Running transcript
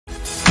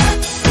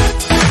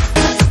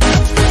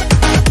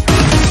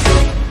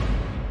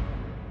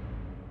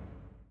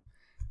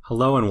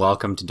Hello and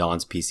welcome to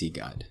Don's PC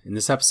Guide. In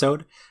this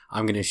episode,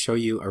 I'm going to show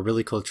you a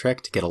really cool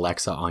trick to get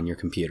Alexa on your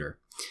computer.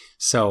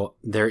 So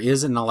there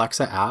is an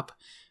Alexa app,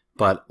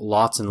 but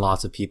lots and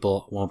lots of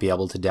people won't be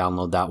able to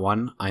download that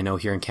one. I know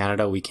here in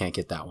Canada we can't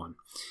get that one.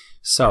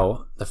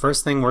 So the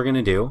first thing we're going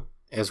to do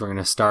is we're going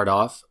to start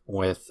off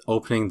with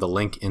opening the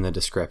link in the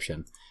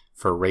description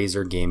for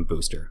Razer Game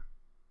Booster.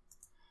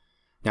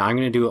 Now I'm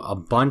going to do a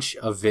bunch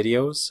of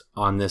videos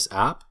on this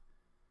app,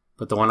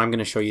 but the one I'm going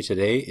to show you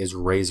today is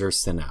Razer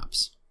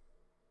Synapse.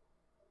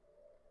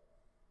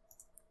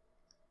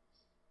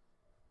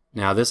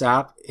 Now this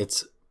app,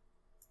 it's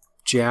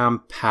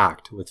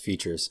jam-packed with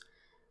features.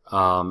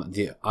 I'm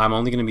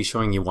only going to be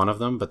showing you one of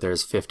them, but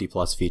there's 50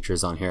 plus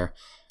features on here,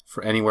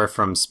 for anywhere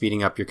from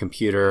speeding up your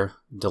computer,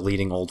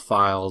 deleting old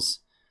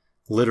files,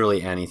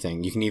 literally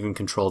anything. You can even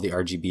control the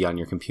RGB on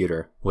your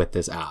computer with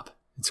this app.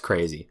 It's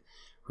crazy.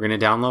 We're going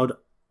to download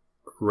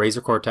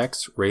Razer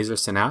Cortex, Razer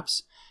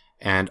Synapse,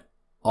 and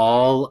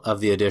all of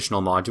the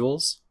additional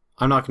modules.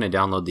 I'm not going to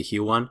download the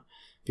Hue one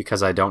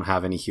because I don't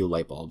have any Hue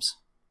light bulbs.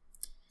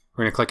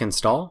 We're going to click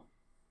install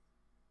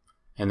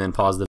and then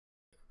pause the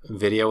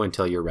video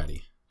until you're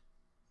ready.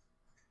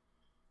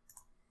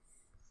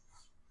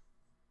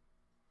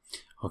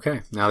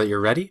 Okay, now that you're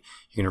ready,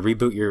 you're going to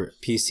reboot your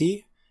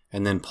PC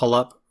and then pull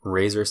up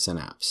Razer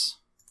Synapse.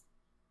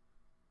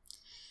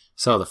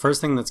 So the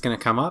first thing that's going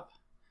to come up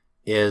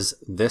is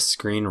this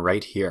screen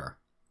right here.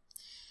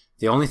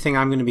 The only thing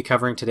I'm going to be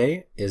covering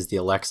today is the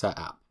Alexa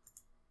app.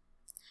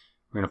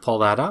 We're going to pull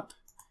that up.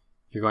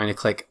 You're going to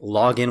click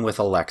Login with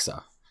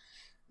Alexa.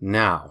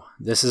 Now,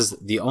 this is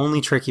the only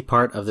tricky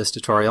part of this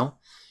tutorial.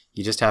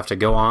 You just have to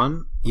go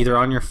on, either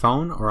on your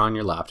phone or on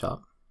your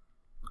laptop,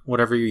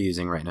 whatever you're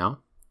using right now.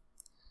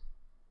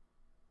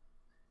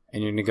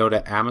 And you're going to go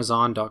to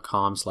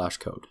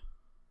amazon.com/code.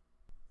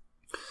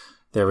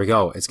 There we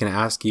go. It's going to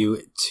ask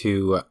you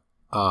to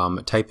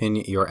type in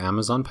your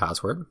Amazon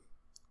password.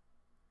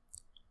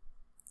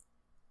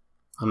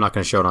 I'm not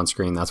going to show it on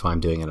screen, that's why I'm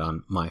doing it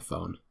on my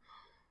phone.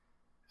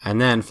 And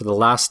then for the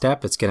last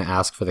step, it's going to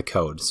ask for the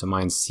code. So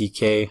mine's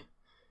CKEYZY.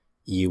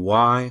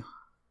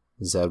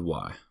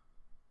 I'm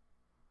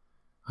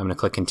going to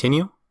click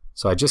continue.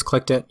 So I just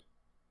clicked it.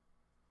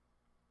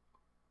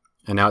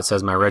 And now it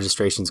says my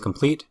registration is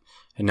complete.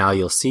 And now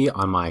you'll see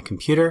on my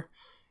computer,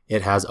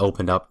 it has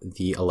opened up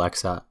the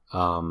Alexa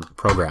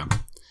program.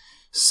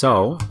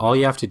 So all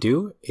you have to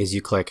do is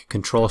you click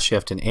Control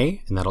Shift and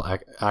A, and that'll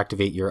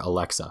activate your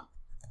Alexa.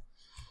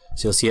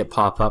 So you'll see it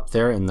pop up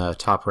there in the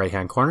top right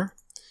hand corner.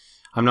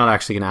 I'm not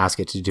actually going to ask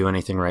it to do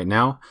anything right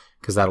now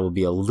because that will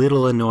be a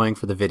little annoying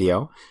for the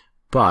video,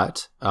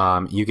 but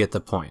you get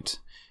the point.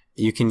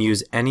 You can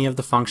use any of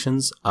the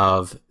functions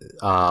of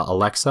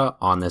Alexa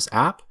on this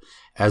app,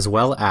 as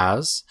well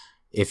as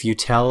if you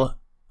tell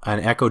an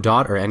Echo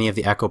Dot or any of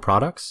the Echo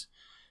products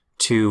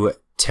to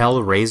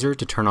tell Razer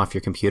to turn off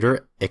your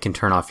computer, it can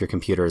turn off your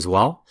computer as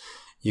well.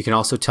 You can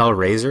also tell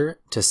Razer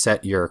to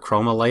set your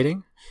chroma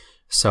lighting.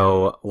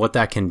 So what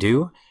that can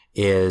do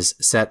is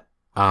set,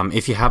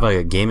 if you have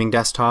a gaming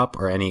desktop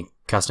or any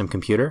custom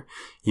computer,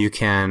 you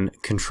can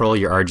control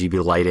your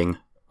RGB lighting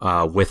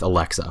with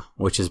Alexa,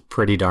 which is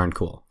pretty darn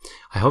cool.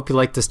 I hope you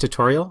liked this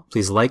tutorial.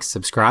 Please like,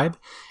 subscribe,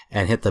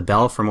 and hit the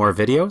bell for more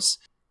videos.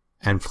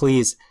 And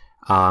please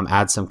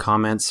add some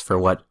comments for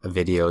what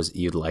videos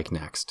you'd like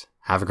next.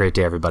 Have a great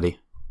day, everybody.